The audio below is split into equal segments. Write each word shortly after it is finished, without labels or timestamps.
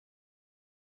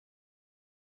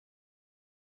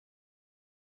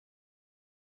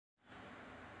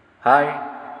Hi,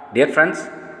 dear friends.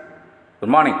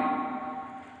 Good morning.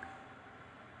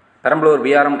 Perambalur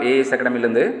VRM IAS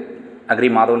அகாடமிலேருந்து agri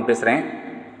Madhavan பேசுகிறேன்.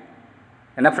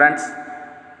 என்ன friends,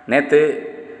 நேற்று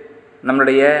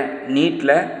நம்மளுடைய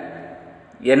நீட்டில்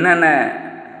என்னென்ன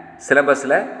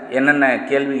சிலபஸில் என்னென்ன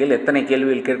கேள்விகள், எத்தனை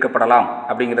கேள்விகள் கேட்கப்படலாம்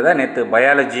அப்படிங்கிறத நேற்று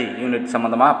பயாலஜி யூனிட்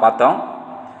சம்மந்தமாக பார்த்தோம்.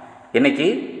 இன்றைக்கி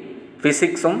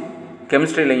ஃபிசிக்ஸும்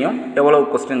கெமிஸ்ட்ரிலையும் எவ்வளவு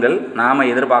கொஸ்டின்கள் நாம்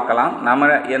எதிர்பார்க்கலாம், நாம்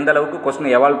எந்த அளவுக்கு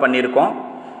கொஸ்டின் எவால்வ் பண்ணியிருக்கோம்,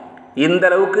 இந்த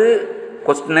அளவுக்கு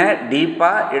கொஸ்டினை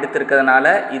டீப்பாக எடுத்திருக்கிறதுனால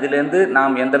இதிலேருந்து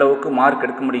நாம் எந்த அளவுக்கு மார்க்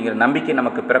எடுக்க முடியுங்கிற நம்பிக்கை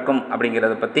நமக்கு பிறக்கும்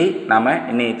அப்படிங்கிறத பற்றி நாம்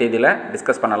இன்னைய தேதியில்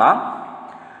டிஸ்கஸ் பண்ணலாம்.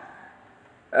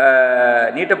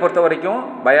 நீட்டை பொறுத்த வரைக்கும்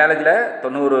பயாலஜியில்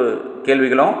 90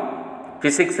 கேள்விகளும்,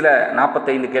 ஃபிசிக்ஸில்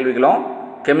 45 கேள்விகளும்,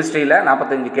 கெமிஸ்ட்ரியில்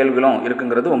 45 கேள்விகளும்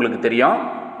இருக்குங்கிறது உங்களுக்கு தெரியும்.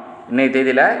 இன்றைய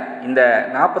தேதியில் இந்த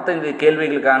 45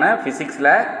 கேள்விகளுக்கான ஃபிசிக்ஸில்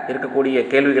இருக்கக்கூடிய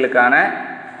கேள்விகளுக்கான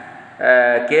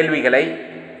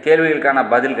கேள்விகளுக்கான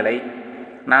பதில்களை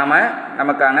நாம்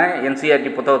நமக்கான NCERT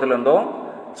புத்தகத்திலிருந்தும்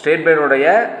ஸ்டேட்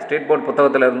போர்டு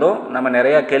புத்தகத்திலிருந்தும் நம்ம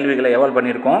நிறையா கேள்விகளை எவால்வ்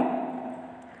பண்ணியிருக்கோம்.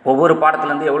 ஒவ்வொரு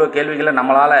பாடத்துலேருந்து எவ்வளோ கேள்விகளை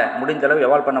நம்மளால் முடிஞ்ச அளவு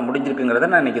எவால்வ் பண்ண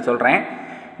முடிஞ்சிருக்குங்கிறத நான் இன்றைக்கி சொல்கிறேன்.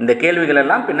 இந்த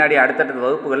கேள்விகளெல்லாம் பின்னாடி அடுத்தடுத்த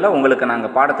வகுப்புகளில் உங்களுக்கு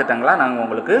நாங்கள் பாடத்திட்டங்களாக நாங்கள்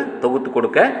உங்களுக்கு தொகுத்து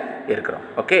கொடுக்க இருக்கிறோம்.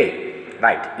 Okay,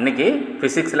 right. இன்றைக்கி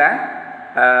ஃபிசிக்ஸில்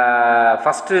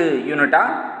ஃபஸ்ட்டு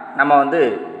யூனிட்டாக நம்ம வந்து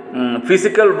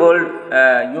physical world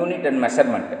unit and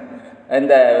measurement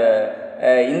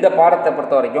இந்த பாடத்தை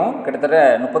பொறுத்த வரைக்கும் கிட்டத்தட்ட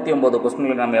 39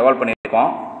 கொஸ்டின்களுக்கு நம்ம எவால்வ்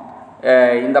பண்ணியிருக்கோம்.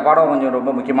 இந்த பாடம் கொஞ்சம்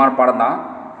ரொம்ப முக்கியமான பாடம் தான்.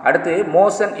 அடுத்து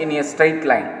மோஷன் இன் எ ஸ்ட்ரைட்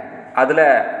லைன், அதில்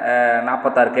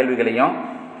 46 கேள்விகளையும்,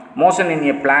 மோஷன் இன்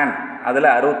எ பிளான் அதில்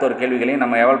 61 கேள்விகளையும்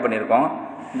நம்ம எவால்வ் பண்ணியிருக்கோம்.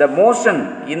 இந்த மோஷன்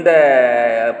இந்த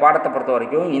பாடத்தை பொறுத்த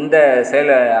வரைக்கும், இந்த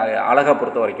செயல் அழகை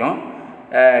பொறுத்த வரைக்கும்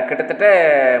கிட்டத்தட்ட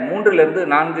 3 to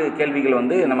 4 கேள்விகள்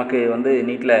வந்து நமக்கு வந்து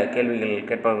நீட்டில் கேள்விகள்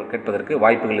கேட்பதற்கு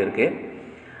வாய்ப்புகள் இருக்குது.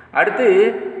 அடுத்து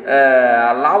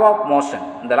லா ஆஃப் மோஷன்,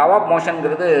 இந்த லா ஆஃப்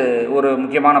மோஷனுங்கிறது ஒரு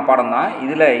முக்கியமான பாடம் தான்.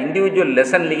 இதில் இண்டிவிஜுவல்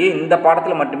லெசன்லேயே இந்த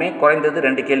பாடத்தில் மட்டுமே குறைந்தது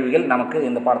 2 கேள்விகள் நமக்கு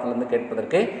இந்த பாடத்துலேருந்து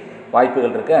கேட்பதற்கு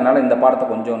வாய்ப்புகள் இருக்குது. அதனால் இந்த பாடத்தை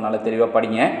கொஞ்சம் நல்லா தெளிவாக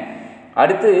படிங்க.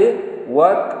 அடுத்து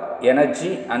ஒர்க்,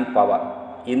 எனர்ஜி அண்ட் பவர்,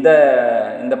 இந்த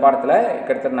பாடத்தில்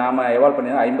கிட்டத்தட்ட நாம் எவால்வ்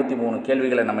பண்ணியிருக்கோம் 53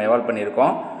 கேள்விகளை நம்ம எவால்வ்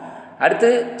பண்ணியிருக்கோம். அடுத்து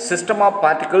system of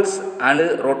particles and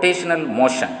rotational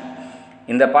motion,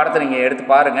 இந்த பாடத்தை நீங்கள் எடுத்து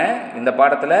பாருங்கள். இந்த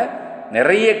பாடத்தில்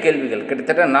நிறைய கேள்விகள்,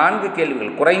 கிட்டத்தட்ட 4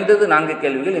 கேள்விகள், குறைந்தது 4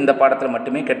 கேள்விகள் இந்த பாடத்தில்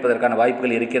மட்டுமே கேட்பதற்கான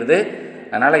வாய்ப்புகள் இருக்கிறது.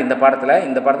 அதனால் இந்த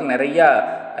பாடத்தில் நிறையா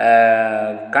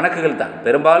கணக்குகள் தான்,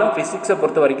 பெரும்பாலும் ஃபிசிக்ஸை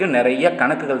பொறுத்த வரைக்கும் நிறைய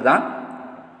கணக்குகள் தான்.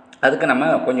 அதுக்கு நம்ம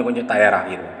கொஞ்சம்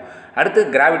தயாராகிடுவோம். அடுத்து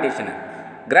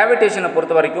கிராவிடேஷனை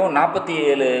பொறுத்த வரைக்கும்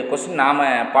 47 கொஸ்டின் நாம்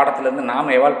பாடத்துலேருந்து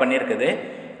நாம் எவால்வ் பண்ணியிருக்குது.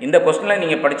 இந்த கொஸ்டினில்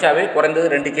நீங்கள் படித்தாவே குறைந்தது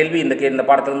 2 கேள்வி இந்த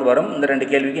பாடத்துலேருந்து வரும். இந்த 2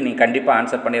 கேள்விக்கு நீங்கள் கண்டிப்பாக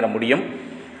ஆன்சர் பண்ணிட முடியும்.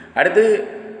 அடுத்து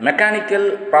மெக்கானிக்கல்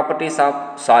ப்ராப்பர்ட்டிஸ் ஆஃப்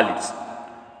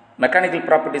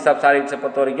சாலிட்ஸை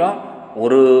பொறுத்த வரைக்கும்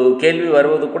ஒரு கேள்வி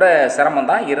வருவது கூட சிரமம்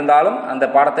தான். இருந்தாலும் அந்த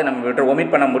பாடத்தை நம்ம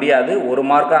ஒமிட் பண்ண முடியாது, 1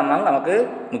 மார்க்கானாலும் நமக்கு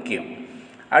முக்கியம்.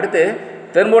 அடுத்து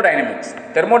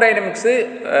தெர்மோடைனமிக்ஸு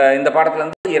இந்த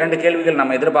பாடத்துலேருந்து 2 கேள்விகள்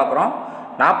நம்ம எதிர்பார்க்குறோம்.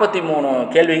 43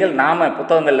 கேள்விகள் நாம்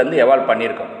புத்தகங்கள்லேருந்து எவால்வ்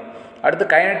பண்ணியிருக்கோம். அடுத்து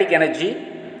கைனடிக் எனர்ஜி,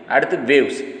 அடுத்து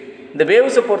வேவ்ஸ். இந்த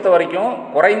வேவ்ஸை பொறுத்த வரைக்கும்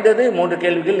குறைந்தது 3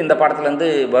 கேள்விகள் இந்த பாடத்துலேருந்து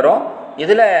வரும்.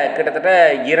 இதில் கிட்டத்தட்ட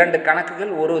 2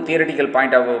 கணக்குகள், ஒரு தியரட்டிக்கல்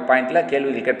பாயிண்டில்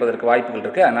கேள்விகள் கேட்பதற்கு வாய்ப்புகள்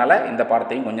இருக்குது. அதனால் இந்த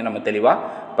பாடத்தையும் கொஞ்சம் நம்ம தெளிவாக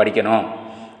படிக்கணும்.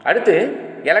 அடுத்து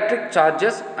எலக்ட்ரிக்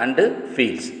சார்ஜஸ் அண்டு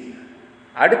ஃபீல்ட்ஸ்,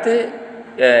 அடுத்து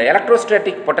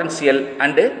எலக்ட்ரோஸ்டாட்டிக் பொட்டன்ஷியல்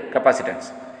அண்டு கெப்பாசிட்டன்ஸ்,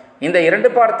 இந்த 2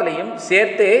 பாடத்துலையும்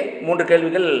சேர்த்து 3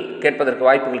 கேள்விகள் கேட்பதற்கு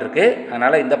வாய்ப்புகள் இருக்குது.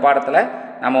 அதனால் இந்த பாடத்தில்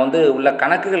நம்ம வந்து உள்ள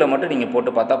கணக்குகளை மட்டும் நீங்கள்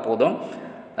போட்டு பார்த்தா போதும்.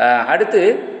 அடுத்து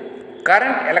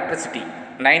கரண்ட் எலக்ட்ரிசிட்டி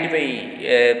 95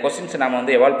 கொஸ்டின்ஸ் நாம்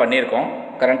வந்து எவால்வ் பண்ணியிருக்கோம்.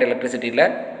 கரண்ட் எலக்ட்ரிசிட்டியில்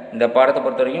இந்த பாடத்தை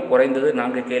பொறுத்த வரைக்கும் குறைந்தது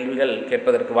 4 கேள்விகள்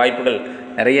கேட்பதற்கு வாய்ப்புகள்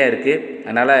நிறைய இருக்குது.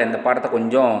 அதனால் இந்த பாடத்தை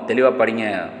கொஞ்சம் தெளிவாக படிங்க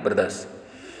பிரதர்ஸ்.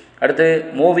 அடுத்து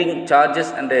moving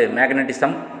charges and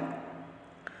magnetism,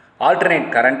 alternate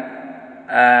current,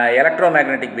 electro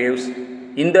magnetic waves,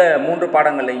 இந்த 3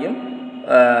 பாடங்களையும்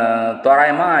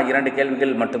தோராயமாக 2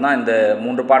 கேள்விகள் மட்டும்தான். இந்த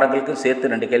 3 பாடங்களுக்கும்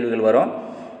சேர்த்து 2 கேள்விகள் வரும்.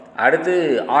 அடுத்து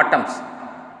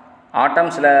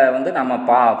ஆட்டம்ஸில் வந்து நம்ம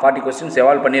 40 கொஸ்டின்ஸ்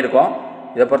எவால்வ் பண்ணியிருக்கோம்.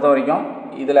 இதை பொறுத்த வரைக்கும்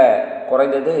இதில்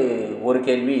குறைந்தது 1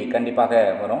 கேள்வி கண்டிப்பாக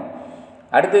வரும்.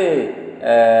 அடுத்து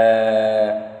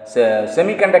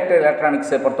செமிகண்டக்டர்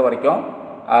எலக்ட்ரானிக்ஸை பொறுத்த வரைக்கும்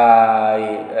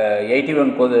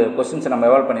 81 கொஸ்டின்ஸை நம்ம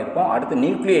எவால்வ் பண்ணியிருக்கோம். அடுத்து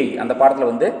நியூக்ளியை, அந்த பாடத்தில்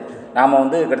வந்து நாம்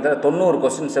வந்து கிட்டத்தட்ட 90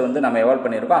 கொஸ்டின்ஸை வந்து நம்ம எவால்வ்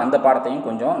பண்ணியிருக்கோம். அந்த பாடத்தையும்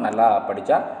கொஞ்சம் நல்லா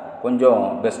படித்தா கொஞ்சம்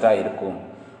பெஸ்ட்டாக இருக்கும்.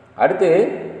 அடுத்து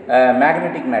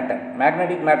மேக்னெட்டிக்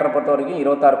மேட்டரை பொறுத்த வரைக்கும்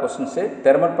 26 கொஸ்டின்ஸு,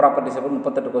 தெர்மல் ப்ராப்பர்ட்டிஸை பொறுத்து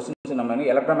 38 கொஸ்டின்ஸ், நம்ம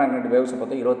எலக்ட்ரோ மேக்னெட்டிக் வேவ்ஸை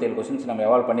பொறுத்த 27 கொஸ்டின்ஸ் நம்ம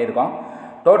எவால்வ் பண்ணியிருக்கோம்.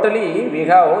 Totally we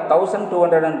have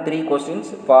 1203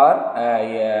 questions for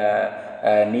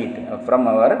NEET from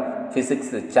our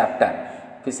physics chapter.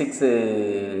 Physics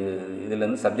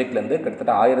இதுலேருந்து சப்ஜெக்ட்லேருந்து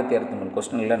கிட்டத்தட்ட 1203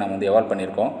 கொஸ்டின்களை நம்ம வந்து எவால்வ்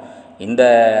பண்ணியிருக்கோம். இந்த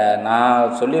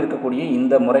நான் சொல்லியிருக்கக்கூடிய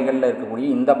இந்த முறைகளில் இருக்கக்கூடிய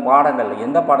இந்த பாடங்கள்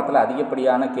எந்த பாடத்தில்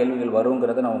அதிகப்படியான கேள்விகள்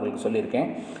வருங்கிறத நான் உங்களுக்கு சொல்லியிருக்கேன்.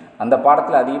 அந்த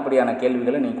பாடத்தில் அதிகப்படியான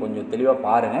கேள்விகளை நீங்கள் கொஞ்சம் தெளிவாக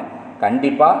பாருங்கள்.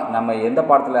 கண்டிப்பாக நம்ம எந்த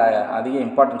பாடத்தில் அதிக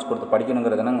இம்பார்ட்டன்ஸ் கொடுத்து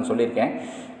படிக்கணுங்கிறத நான் சொல்லியிருக்கேன்.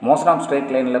 மோஷன் ஆஃப்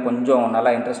ஸ்ட்ரெயிட் லைனில் கொஞ்சம்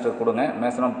நல்லா இன்ட்ரெஸ்ட் கொடுங்க.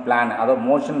 மோஷன் ஆஃப் பிளான், அதாவது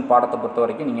மோஷன் பாடத்தை பொறுத்த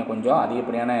வரைக்கும் நீங்கள் கொஞ்சம்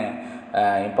அதிகப்படியான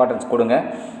இம்பார்ட்டன்ஸ் கொடுங்க.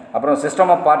 அப்புறம்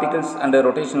system of particles and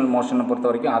rotational மோஷனை பொறுத்த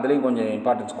வரைக்கும் அதுலேயும் கொஞ்சம்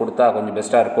இம்பார்ட்டன்ஸ் கொடுத்தா கொஞ்சம்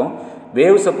பெஸ்ட்டாக இருக்கும்.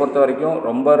 வேவ்ஸை பொறுத்த வரைக்கும்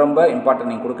ரொம்ப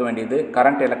இம்பார்ட்டன்ட் நீங்கள் கொடுக்க வேண்டியது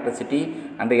current, electricity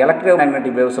and electro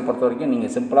magnetic வேவ்ஸை பொறுத்த வரைக்கும்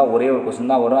நீங்கள் சிம்பிளாக ஒரே ஒரு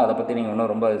கொஸ்டின் தான் வரும். அதை பற்றி நீங்கள்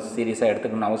இன்னும் ரொம்ப சீரியஸாக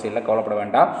எடுத்துக்கணும்னு அவசியம் இல்லை, கவலைப்பட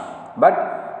வேண்டாம். But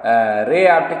ray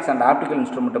optics and optical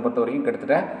இன்ஸ்ட்ருமெண்ட்டை பொறுத்த வரைக்கும்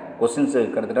கிட்டத்தட்ட கொஸ்டின்ஸு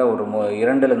கிட்டத்தட்ட ஒரு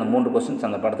 2-3 கொஸ்டின்ஸ்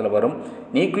அந்த படத்தில் வரும்.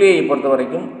 நியூக்ளியை பொறுத்த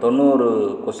வரைக்கும் 90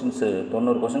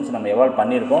 கொஸ்டின்ஸ் நம்ம எவால்வ்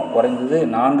பண்ணியிருக்கோம். குறைஞ்சது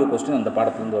 4 கொஸ்டின் அந்த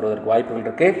பாடத்துலேருந்து வருவதற்கு வாய்ப்புகள்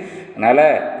இருக்குது. அதனால்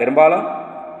பெரும்பாலும்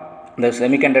இந்த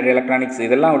செமிகண்டக்டர் எலக்ட்ரானிக்ஸ்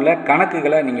இதெல்லாம் உள்ள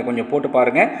கணக்குகளை நீங்கள் கொஞ்சம் போட்டு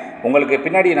பாருங்கள். உங்களுக்கு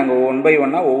பின்னாடி நாங்கள் 1 by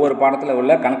 1 ஒவ்வொரு பாடத்தில்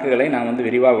உள்ள கணக்குகளை நாங்கள் வந்து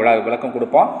விரிவாக விளக்கம்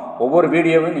கொடுப்போம். ஒவ்வொரு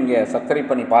வீடியோவையும் நீங்கள்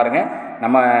சப்ஸ்கிரைப் பண்ணி பாருங்கள்.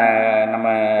 நம்ம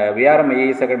VRM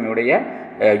IAS அகாடமியுடைய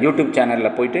யூடியூப்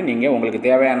சேனலில் போயிட்டு நீங்கள் உங்களுக்கு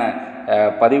தேவையான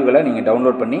பதிவுகளை நீங்கள்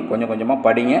டவுன்லோட் பண்ணி கொஞ்சம் கொஞ்சமாக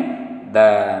படிங்க.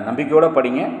 நம்பிக்கையோடு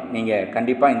படிங்க. நீங்கள்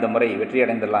கண்டிப்பாக இந்த முறை வெற்றி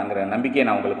அடைந்துடலாங்கிற நம்பிக்கையை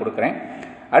நான் உங்களுக்கு கொடுக்குறேன்.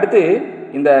 அடுத்து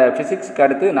இந்த ஃபிசிக்ஸுக்கு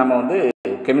அடுத்து நம்ம வந்து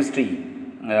கெமிஸ்ட்ரி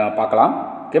பார்க்கலாம்.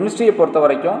 கெமிஸ்ட்ரியை பொறுத்த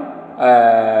வரைக்கும்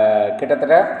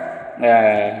கிட்டத்தட்ட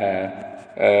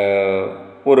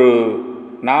ஒரு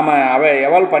நாம்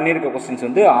எவால்வ் பண்ணியிருக்க கொஸ்டின்ஸ்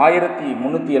வந்து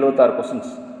 1376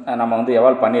 கொஸ்டின்ஸ் நம்ம வந்து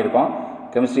எவால்வ் பண்ணியிருக்கோம்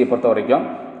கெமிஸ்ட்ரியை பொறுத்த வரைக்கும்.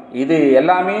 இது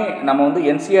எல்லாமே நம்ம வந்து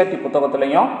NCERT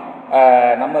புத்தகத்துலேயும்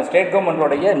நம்ம ஸ்டேட்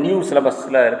கவர்மெண்ட்டோடைய நியூ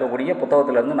சிலபஸில் இருக்கக்கூடிய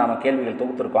புத்தகத்திலேருந்து நம்ம கேள்விகள்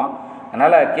தொகுத்துருக்கோம்.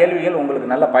 அதனால் கேள்விகள்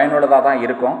உங்களுக்கு நல்ல பயனுள்ளதாக தான்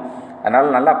இருக்கும்.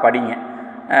 அதனால் நல்லா படிங்க.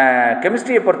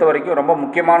 கெமிஸ்ட்ரியை பொறுத்த வரைக்கும் ரொம்ப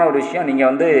முக்கியமான ஒரு விஷயம், நீங்கள்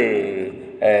வந்து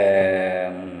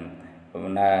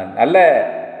நல்ல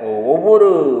ஒவ்வொரு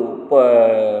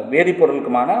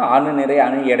வேதிப்பொருளுக்குமான அணு நிறை,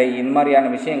 அணு எடை, இந்த மாதிரியான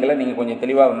விஷயங்களை நீங்கள் கொஞ்சம்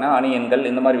தெளிவாகனா அணு எண்கள்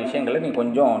இந்த மாதிரி விஷயங்களை நீங்கள்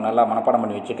கொஞ்சம் நல்லா மனப்பாடம்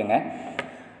பண்ணி வச்சுக்கோங்க.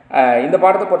 இந்த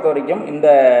பாடத்தை பொறுத்த வரைக்கும், இந்த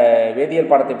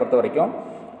வேதியியல் பாடத்தை பொறுத்த வரைக்கும்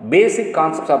பேசிக்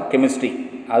கான்செப்ட்ஸ் ஆஃப் கெமிஸ்ட்ரி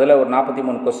அதில் ஒரு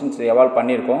 43 கொஸ்டின்ஸ் எவால்வ்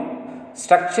பண்ணியிருக்கோம்.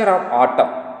 ஸ்ட்ரக்சர் ஆஃப்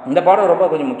ஆட்டம், இந்த பாடம் ரொம்ப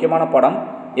கொஞ்சம் முக்கியமான பாடம்.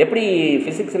 எப்படி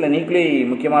ஃபிசிக்ஸில் நியூக்ளியை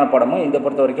முக்கியமான பாடமோ இந்த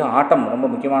பொறுத்த வரைக்கும் ஆட்டம் ரொம்ப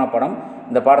முக்கியமான பாடம்.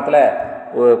 இந்த பாடத்தில்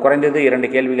குறைந்தது 2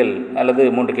 கேள்விகள் அல்லது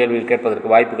 3 கேள்விகள்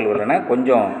கேட்பதற்கு வாய்ப்புகள் உள்ளன.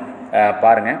 கொஞ்சம்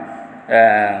பாருங்கள்.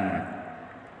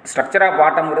 ஸ்ட்ரக்சர் ஆஃப்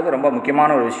ஆட்டம்ங்கிறது ரொம்ப முக்கியமான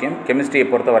ஒரு விஷயம் கெமிஸ்ட்ரியை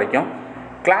பொறுத்த வரைக்கும்.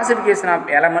 Classification of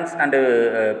elements and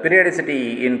periodicity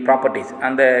in properties,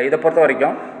 அந்த இதை பொறுத்த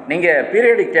வரைக்கும் நீங்கள்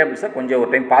பீரியாடிக் டேபிள்ஸை கொஞ்சம் ஒரு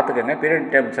டைம் பார்த்துக்கோங்க.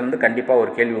 பீரியாடிக் டேபிள்ஸ்லேருந்து கண்டிப்பாக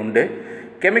ஒரு கேள்வி உண்டு.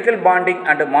 Chemical bonding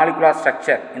and molecular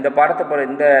structure, இந்த பாடத்தை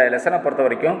இந்த லெசனை பொறுத்த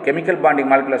வரைக்கும் கெமிக்கல் பாண்டிங்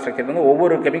மாலிகுலார் ஸ்ட்ரக்சர் வந்து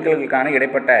ஒவ்வொரு கெமிக்கல்களுக்கான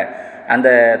இடைப்பட்ட அந்த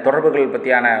தொடர்புகள்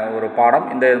பற்றியான ஒரு பாடம்.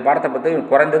 இந்த பாடத்தை பற்றி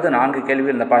குறைந்தது 4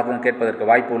 கேள்விகள் இந்த பாடத்தில் கேட்பதற்கு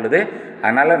வாய்ப்பு உள்ளது.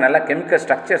 அதனால் நல்லா கெமிக்கல்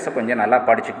ஸ்ட்ரக்சர்ஸை கொஞ்சம் நல்லா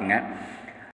படிச்சுக்குங்க.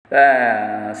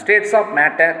 ஸ்டேட்ஸ் ஆஃப்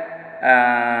மேட்டர்,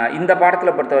 இந்த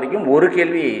பாடத்தில் பொறுத்த வரைக்கும் ஒரு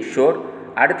கேள்வி ஷோர்.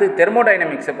 அடுத்து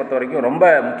தெர்மோடைனமிக்ஸை பொறுத்த வரைக்கும் ரொம்ப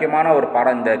முக்கியமான ஒரு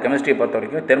பாடம் இந்த கெமிஸ்ட்ரியை பொறுத்த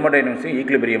வரைக்கும். தெர்மோடைனமிக்ஸும்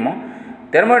ஈக்லிபிரியமும்.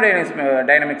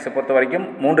 தெர்மோடைனமிக்ஸை பொறுத்த வரைக்கும்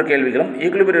 3 கேள்விகளும்,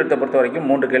 ஈக்லிபிரியத்தை பொறுத்த வரைக்கும்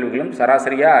 3 கேள்விகளும்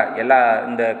சராசரியாக எல்லா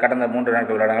இந்த கடந்த 3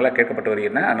 நாட்கள் விளையாடங்களாக கேட்கப்பட்டு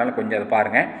வருகிறேன். அதனால் கொஞ்சம் அதை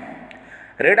பாருங்கள்.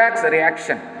 ரிடாக்ஸ்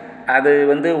ரியாக்ஷன், அது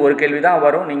வந்து ஒரு கேள்வி தான்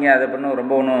வரும். நீங்கள் அதை பண்ண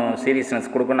ரொம்ப ஒன்றும்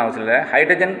சீரியஸ்னஸ் கொடுக்கணும்னு அவசியம் இல்லை.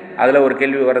 ஹைட்ரஜன், அதில் ஒரு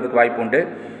கேள்வி வர்றதுக்கு வாய்ப்பு உண்டு.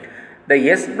 இந்த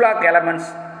S black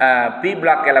elements, P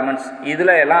black elements,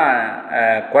 இதில் எல்லாம்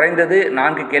குறைந்தது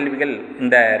 4 கேள்விகள்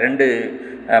இந்த 2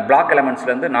 பிளாக்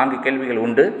எலமெண்ட்ஸ்லேருந்து 4 கேள்விகள்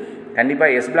உண்டு.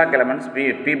 கண்டிப்பாக S black elements,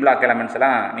 P black elements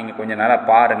எல்லாம் நீங்கள் கொஞ்சம் நல்லா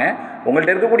பாருங்கள்.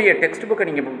 உங்கள்கிட்ட இருக்கக்கூடிய டெக்ஸ்ட் புக்கை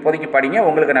நீங்கள் இப்போதைக்கு படிங்க.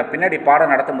 உங்களுக்கு நான் பின்னாடி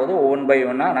பாடம் நடத்தும் போது 1 by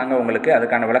 1 நாங்கள் உங்களுக்கு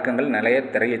அதுக்கான விளக்கங்கள் நிறைய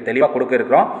தெளிவாக கொடுக்க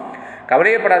இருக்கிறோம்.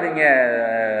 கவலையப்படாதீங்க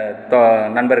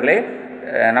நண்பர்களே.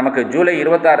 நமக்கு ஜூலை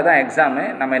 26 தான் எக்ஸாமு.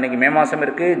 நம்ம இன்றைக்கி மே மாதம்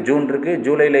இருக்குது, ஜூன் இருக்குது,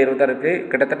 ஜூலையில் 26 இருக்குது.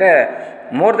 கிட்டத்தட்ட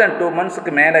மோர் தென் 2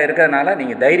 monthsக்கு மேலே இருக்கிறதுனால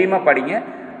நீங்கள் தைரியமாக படிங்க.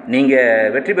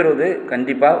 நீங்கள் வெற்றி பெறுவது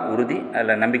கண்டிப்பாக உறுதி.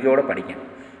 அதில் நம்பிக்கையோடு படிங்க.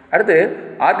 அடுத்து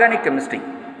organic chemistry,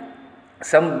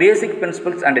 some basic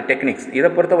principles and techniques, இதை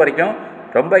பொறுத்த வரைக்கும்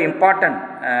ரொம்ப இம்பார்ட்டன்ட்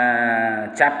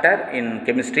சாப்டர் இன்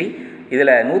கெமிஸ்ட்ரி.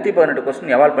 இதில் 118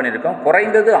 கொஸ்டின் எவால்வ் பண்ணியிருக்கோம்.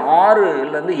 குறைந்தது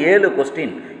 6லேருந்து 7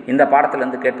 கொஸ்டின் இந்த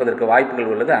பாடத்திலேருந்து கேட்பதற்கு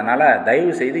வாய்ப்புகள் உள்ளது. அதனால்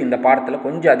தயவு செய்து இந்த பாடத்தில்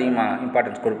கொஞ்சம் அதிகமாக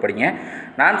இம்பார்ட்டன்ஸ் கொடுத்து படிங்க.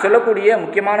 நான் சொல்லக்கூடிய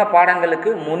முக்கியமான பாடங்களுக்கு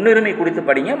முன்னுரிமை கொடுத்து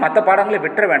படிங்க. மற்ற பாடங்களை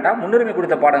விட்டுற வேண்டாம். முன்னுரிமை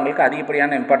கொடுத்த பாடங்களுக்கு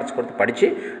அதிகப்படியான இம்பார்ட்டன்ஸ் கொடுத்து படித்து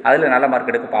அதில் நல்ல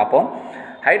மார்க் எடுக்க பார்ப்போம்.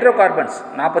 ஹைட்ரோ கார்பன்ஸ்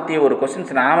 41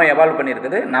 கொஸ்டின்ஸ் நாம் எவால்வ்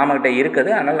பண்ணியிருக்குது, நம்மகிட்ட இருக்குது.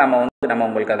 அதனால் நம்ம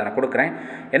உங்களுக்கு அதை நான் கொடுக்குறேன்.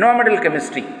 என்வாமெண்டல்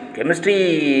கெமிஸ்ட்ரி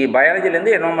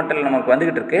பயாலஜிலேருந்து என்வாமெண்டல் நமக்கு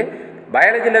வந்துக்கிட்டு இருக்குது.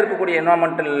 பயாலஜியில் இருக்கக்கூடிய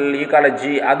என்வாமெண்டல்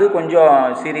ஈகாலஜி அது கொஞ்சம்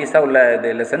சீரியஸாக உள்ள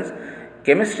இது லெசன்ஸ்.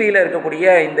 கெமிஸ்ட்ரியில் இருக்கக்கூடிய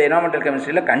இந்த என்வாமெண்டல்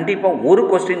கெமிஸ்ட்ரியில் கண்டிப்பாக ஒரு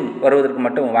கொஸ்டின் வருவதற்கு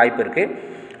மட்டும் வாய்ப்பு இருக்குது.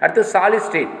 அடுத்து சாலிட்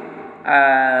ஸ்டேட்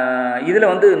இதில்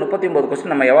 39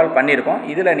 கொஸ்டின் நம்ம எவால்வ் பண்ணியிருக்கோம்.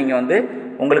 இதில் நீங்கள்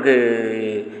உங்களுக்கு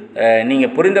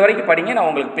நீங்கள் புரிந்த வரைக்கும் படிங்க. நான்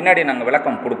உங்களுக்கு பின்னாடி நாங்கள்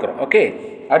விளக்கம் கொடுக்குறோம். ஓகே.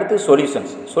 அடுத்து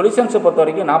சொல்யூஷன்ஸை பொறுத்த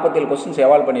வரைக்கும் 47 கொஸ்டின்ஸ்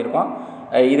எவால்வ் பண்ணியிருக்கோம்.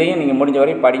 இதையும் நீங்கள் முடிஞ்ச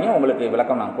வரைக்கும் படிங்க, உங்களுக்கு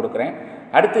விளக்கம் நான் கொடுக்குறேன்.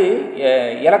 அடுத்து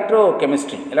எலக்ட்ரோ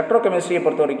கெமிஸ்ட்ரியை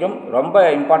பொறுத்த வரைக்கும் ரொம்ப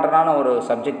இம்பார்ட்டண்டான ஒரு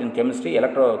subject in chemistry,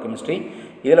 electro chemistry.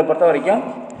 இதில் பொறுத்த வரைக்கும்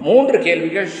 3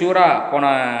 கேள்விகள் ஷூராக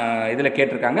போன இதில்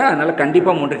கேட்டிருக்காங்க. அதனால்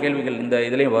கண்டிப்பாக 3 கேள்விகள் இந்த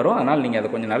இதுலேயும் வரும். அதனால் நீங்கள்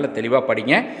அதை கொஞ்சம் நல்ல தெளிவாக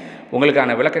படிங்க.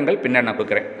 உங்களுக்கான விளக்கங்கள் பின்னாடி நான்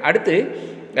கொடுக்குறேன். அடுத்து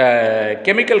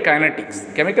chemical kinetics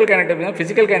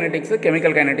physical kinetics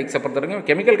chemical கைனடிக்ஸை பொறுத்த வரைக்கும்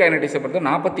கெமிக்கல் கைனடிக்ஸை பொறுத்த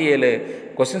 47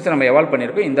 கொஸ்டின்ஸ் நம்ம எவால்வ்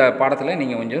பண்ணியிருக்கோம். இந்த பாடத்தில்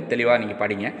நீங்கள் கொஞ்சம் தெளிவாக நீங்கள்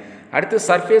படிங்க. அடுத்து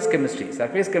சர்ஃபேஸ்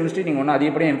கெமிஸ்ட்ரி நீங்கள் ஒன்றும்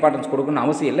அதிகப்படியாக இம்பார்ட்டன்ஸ் கொடுக்கணும்னு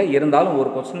அவசியம் இல்லை. இருந்தாலும் ஒரு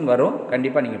கொஸ்டின் வரும்,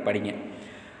 கண்டிப்பாக நீங்கள் படிங்க.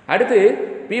 அடுத்து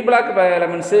B black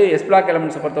elements S block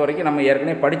எலமெண்ட்ஸை பொறுத்த வரைக்கும் நம்ம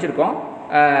ஏற்கனவே படிச்சிருக்கோம்.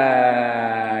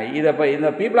 இந்த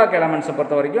பி பிளாக் எலமெண்ட்ஸை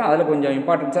பொறுத்த வரைக்கும் அதில் கொஞ்சம்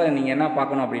இம்பார்ட்டன்ஸாக நீங்கள் என்ன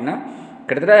பார்க்கணும் அப்படின்னா,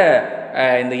 கிட்டத்தட்ட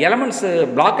இந்த எலமெண்ட்ஸு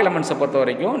பிளாக் எலமெண்ட்ஸை பொறுத்த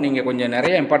வரைக்கும் நீங்கள் கொஞ்சம்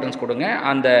நிறைய இம்பார்ட்டன்ஸ் கொடுங்க.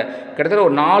 அந்த கிட்டத்தட்ட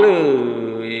ஒரு 4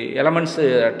 எலமெண்ட்ஸு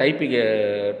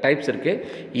டைப்ஸ் இருக்குது.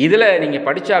 இதில் நீங்கள்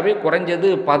படித்தாவே குறைஞ்சது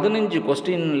 15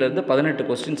 கொஸ்டின்லேருந்து 18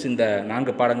 கொஸ்டின்ஸ் இந்த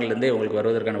 4 பாடங்கள்லேருந்தே உங்களுக்கு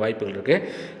வருவதற்கான வாய்ப்புகள் இருக்குது.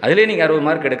 அதிலே நீங்கள் 60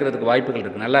 மார்க் எடுக்கிறதுக்கு வாய்ப்புகள்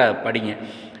இருக்குது. நல்லா படிங்க.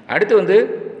 அடுத்து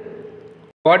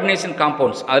கோஆர்டினேஷன்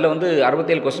காம்பவுண்ட்ஸ் அதில்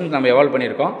 67 கொஸ்டின்ஸ் நம்ம எவால்வ்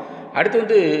பண்ணியிருக்கோம்.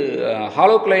 அடுத்து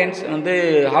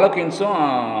ஹாலோகைன்ஸும்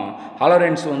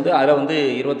ஹாலோரைன்ஸும் அதில்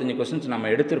 25 கொஸ்டின்ஸ் நம்ம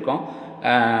எடுத்திருக்கோம்.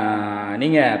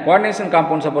 நீங்கள் கோஆர்டினேஷன்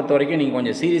காம்பவுண்ட்ஸை பொறுத்த வரைக்கும் நீங்கள்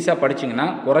கொஞ்சம் சீரியஸாக படிச்சிங்கன்னா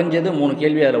குறைஞ்சது 3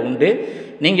 கேள்வி அதில் உண்டு.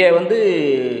 நீங்கள்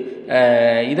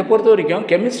இதை பொறுத்த வரைக்கும்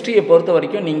கெமிஸ்ட்ரியை பொறுத்த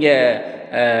வரைக்கும் நீங்கள்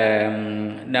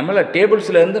நம்மளை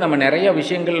டேபிள்ஸ்லேருந்து நம்ம நிறைய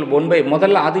விஷயங்கள்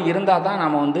முதல்ல அது இருந்தால் தான்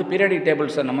நம்ம பீரியாடிக்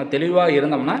டேபிள்ஸை நம்ம தெளிவாக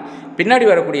இருந்தோம்னா பின்னாடி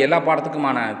வரக்கூடிய எல்லா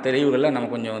பாடத்துக்குமான தெளிவுகளில் நம்ம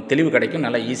கொஞ்சம் தெளிவு கிடைக்கும்,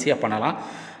 நல்லா ஈஸியாக பண்ணலாம்.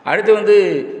 அடுத்து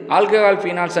ஆல்கஹால்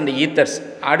ஃபீனால்ஸ் அண்ட் ஈத்தர்ஸ்,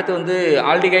 அடுத்து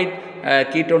aldehyde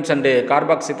ketones and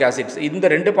carboxylic acids, இந்த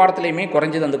 2 பாடத்துலையுமே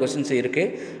குறைஞ்சது அந்த கொஸ்டின்ஸ் இருக்குது.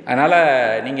 அதனால்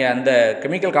நீங்கள் அந்த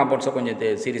கெமிக்கல் காம்பவுண்ட்ஸை கொஞ்சம்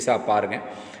சீரியஸாக பாருங்கள்.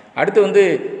 அடுத்து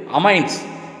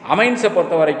அமைன்ஸை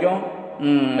பொறுத்த வரைக்கும்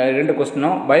 2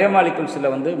 கொஸ்டினும், பயோமாலிகுல்ஸில்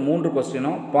 3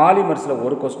 கொஸ்டினும், பாலிமர்ஸில்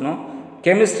 1 கொஸ்டினும்,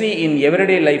 கெமிஸ்ட்ரி இன்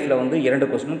எவ்ரிடே லைஃப்பில் 2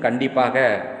 கொஸ்டினும் கண்டிப்பாக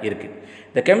இருக்குது.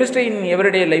 இந்த கெமிஸ்ட்ரி இன்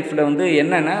எவ்ரிடே லைஃப்பில்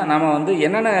என்னென்னா நம்ம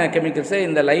என்னென்ன கெமிக்கல்ஸை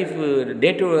இந்த லைஃப் டே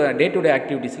டு டே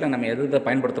ஆக்டிவிட்டீஸில் நம்ம எதை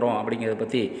பயன்படுத்துகிறோம் அப்படிங்கிறத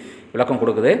பற்றி விளக்கம்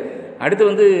கொடுக்குது.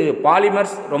 அடுத்து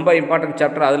பாலிமர்ஸ் ரொம்ப இம்பார்ட்டன்ட்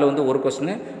சாப்டர், அதில் 1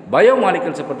 கொஸ்டின்.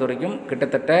 பயோமாலிகுல்ஸை பொறுத்த வரைக்கும்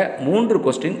கிட்டத்தட்ட 3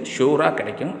 கொஸ்டின் ஷூராக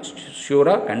கிடைக்கும்,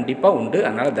 ஷூராக கண்டிப்பாக உண்டு.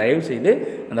 அதனால் தயவுசெய்து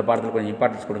அந்த பாடத்தில் கொஞ்சம்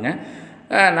இம்பார்ட்டன்ஸ் கொடுங்க.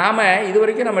 நாம் இது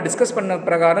வரைக்கும் நம்ம டிஸ்கஸ் பண்ண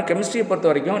பிரகாரம் கெமிஸ்ட்ரியை பொறுத்த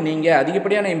வரைக்கும் நீங்கள்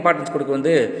அதிகப்படியான இம்பார்ட்டன்ஸ்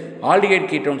கொடுக்க ஆல்டிகைட்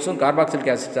கீட்டோன்ஸும்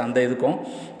கார்பாக்சிலிக் ஆசிட்ஸ் அந்த இதுக்கும்,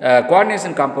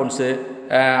 கோஆர்டினேஷன் காம்பவுண்ட்ஸு,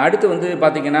 அடுத்து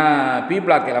பார்த்திங்கன்னா B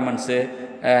black elements,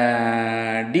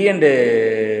 D and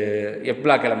F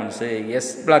block elements,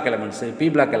 S block elements, B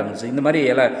black elements, இந்த மாதிரி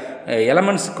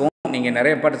எலமெண்ட்ஸுக்கும் நீங்கள்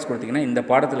நிறைய இம்பார்ட்டன்ஸ் கொடுத்தீங்கன்னா இந்த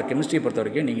பாடத்தில் கெமிஸ்ட்ரியை பொறுத்த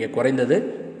வரைக்கும் நீங்கள் குறைந்தது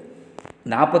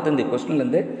 45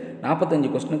 கொஸ்டின்லேருந்து 45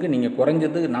 கொஸ்டினுக்கு நீங்கள்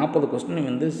குறைஞ்சது 40 கொஸ்டின்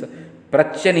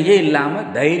பிரச்சனையே இல்லாமல்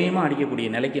தைரியமாக அடிக்கக்கூடிய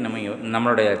நிலைக்கு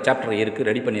நம்மளுடைய சாப்டர் இருக்குது,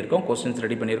 ரெடி பண்ணியிருக்கோம், கொஸ்டின்ஸ்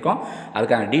ரெடி பண்ணியிருக்கோம்.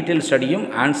 அதுக்கான டீட்டெயில் ஸ்டடியும்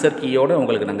ஆன்சர் கீயோடு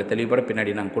உங்களுக்கு நாங்கள் தெளிவுபட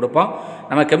பின்னாடி நாங்கள் கொடுப்போம்.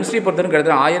 நம்ம கெமிஸ்ட்ரி பொறுத்தவரைக்கும்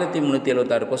கிட்டத்தட்ட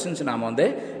 1376 கொஸ்டின்ஸ் நாம்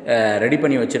ரெடி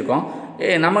பண்ணி வச்சுருக்கோம்.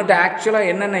 நம்மகிட்ட ஆக்சுவலாக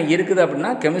என்னென்ன இருக்குது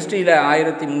அப்படின்னா, கெமிஸ்ட்ரியில்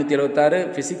 1376,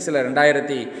 ஃபிசிக்ஸில்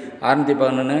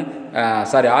 2611,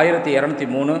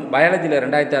 1203, பயாலஜியில்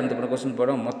 2603 கொஸ்டின்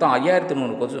போடும். மொத்தம்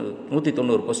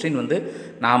 5190 கொஸ்டின்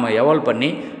நாம் எவால்வ்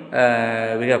பண்ணி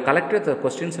we have collected the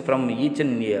questions from each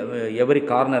and every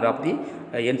corner of the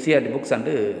NCERT books and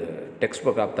text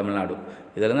book of Tamil Nadu.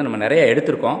 இதில் நம்ம நிறைய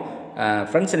எடுத்திருக்கோம்.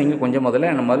 ஃப்ரெண்ட்ஸ், நீங்கள் கொஞ்சம்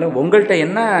முதல்ல உங்கள்கிட்ட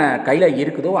என்ன கையில்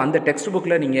இருக்குதோ அந்த டெக்ஸ்ட்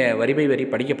புக்கில் நீங்கள் வரி பை வரி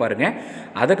படிக்க பாருங்கள்.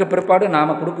 அதுக்கு பிற்பாடு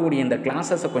நாம் கொடுக்கக்கூடிய இந்த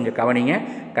கிளாஸஸை கொஞ்சம் கவனிங்க.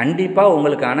 கண்டிப்பாக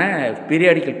உங்களுக்கான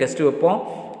பீரியாடிக்கல் டெஸ்ட் வைப்போம்.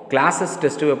 கிளாஸஸ்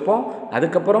டெஸ்ட்டு வைப்போம்.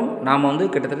 அதுக்கப்புறம் நாம் வந்து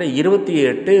கிட்டத்தட்ட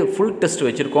 28 ஃபுல் டெஸ்ட்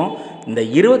வச்சுருக்கோம். இந்த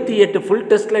 28 ஃபுல்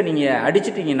டெஸ்ட்டில் நீங்கள்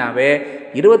அடிச்சிட்டிங்கனாவே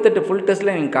 28 ஃபுல்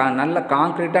டெஸ்ட்டில் நீங்கள் நல்ல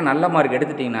கான்க்ரீட்டாக நல்ல மார்க்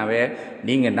எடுத்துட்டிங்கனாவே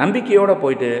நீங்கள் நம்பிக்கையோடு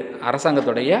போயிட்டு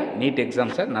அரசாங்கத்துடைய நீட்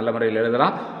எக்ஸாம்ஸை நல்ல முறையில்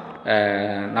எழுதலாம்.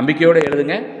 நம்பிக்கையோடு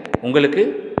எழுதுங்க. உங்களுக்கு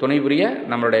துணை புரிய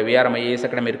நம்மளுடைய VRM IAS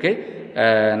அகாடமி இருக்குது.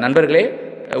 நண்பர்களே,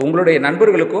 உங்களுடைய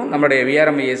நண்பர்களுக்கும் நம்மளுடைய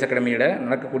VRM IAS அகாடமியோட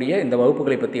நடக்கக்கூடிய இந்த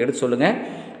வகுப்புகளை பற்றி எடுத்து சொல்லுங்கள்.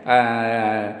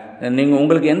 நீங்கள்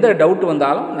உங்களுக்கு எந்த டவுட்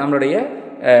வந்தாலும் நம்மளுடைய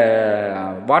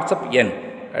வாட்ஸ்அப் எண்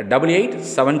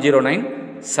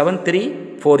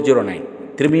 8870973409.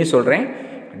 திரும்பியும் சொல்கிறேன்,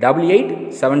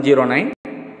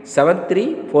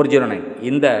 8870973409.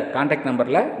 இந்த கான்டாக்ட்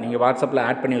நம்பரில் நீங்கள் வாட்ஸ்அப்பில்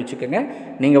ஆட் பண்ணி வச்சுக்கோங்க.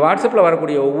 நீங்கள் வாட்ஸ்அப்பில்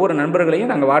வரக்கூடிய ஒவ்வொரு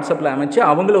நண்பர்களையும் நாங்கள் வாட்ஸ்அப்பில் அமைச்சு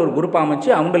அவங்கள ஒரு குரூப்பாக அமைச்சு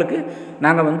அவங்களுக்கு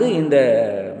நாங்கள் வந்து இந்த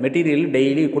மெட்டீரியல்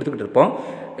டெய்லி கொடுத்துக்கிட்டு இருப்போம்.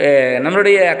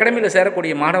 நம்மளுடைய அகாடமியில்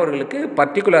சேரக்கூடிய மாணவர்களுக்கு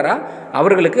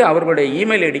பர்டிகுலராக அவர்களுடைய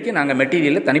இமெயில் ஐடிக்கு நாங்கள்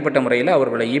மெட்டீரியலை தனிப்பட்ட முறையில்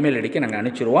அவர்களுடைய இமெயில் ஐடிக்கு நாங்கள்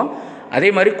அனுப்பிச்சிடுவோம். அதே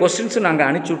மாதிரி கொஸ்டின்ஸும் நாங்கள்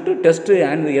அனுப்பிச்சி விட்டு டெஸ்ட்டு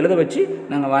எழுத வச்சு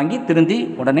நாங்கள் வாங்கி திருத்தி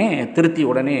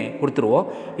உடனே கொடுத்துருவோம்.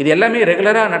 இது எல்லாமே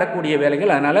ரெகுலராக நடக்கக்கூடிய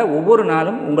வேலைகள். அதனால் ஒவ்வொரு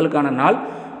நாளும் உங்களுக்கான நாள்,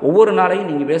 ஒவ்வொரு நாளையும்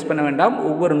நீங்கள் வேஸ்ட் பண்ண வேண்டாம்.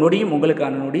 ஒவ்வொரு நொடியும்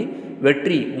உங்களுக்கான நொடி,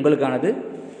 வெற்றி உங்களுக்கானது.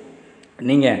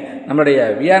 நீங்கள் நம்மளுடைய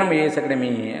VRM IAS அகாடமி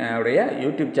உடைய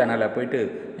யூடியூப் சேனலை போய்ட்டு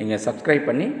நீங்கள் சப்ஸ்கிரைப்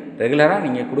பண்ணி ரெகுலராக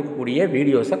நீங்கள் கொடுக்கக்கூடிய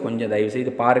வீடியோஸை கொஞ்சம்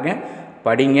தயவுசெய்து பாருங்கள்,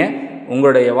 படிங்க.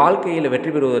 உங்களுடைய வாழ்க்கையில்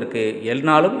வெற்றி பெறுவதற்கு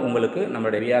எந்நாளும் உங்களுக்கு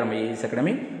நம்மளுடைய VRM IAS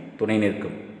அகாடமி துணை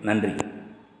நிற்கும். நன்றி.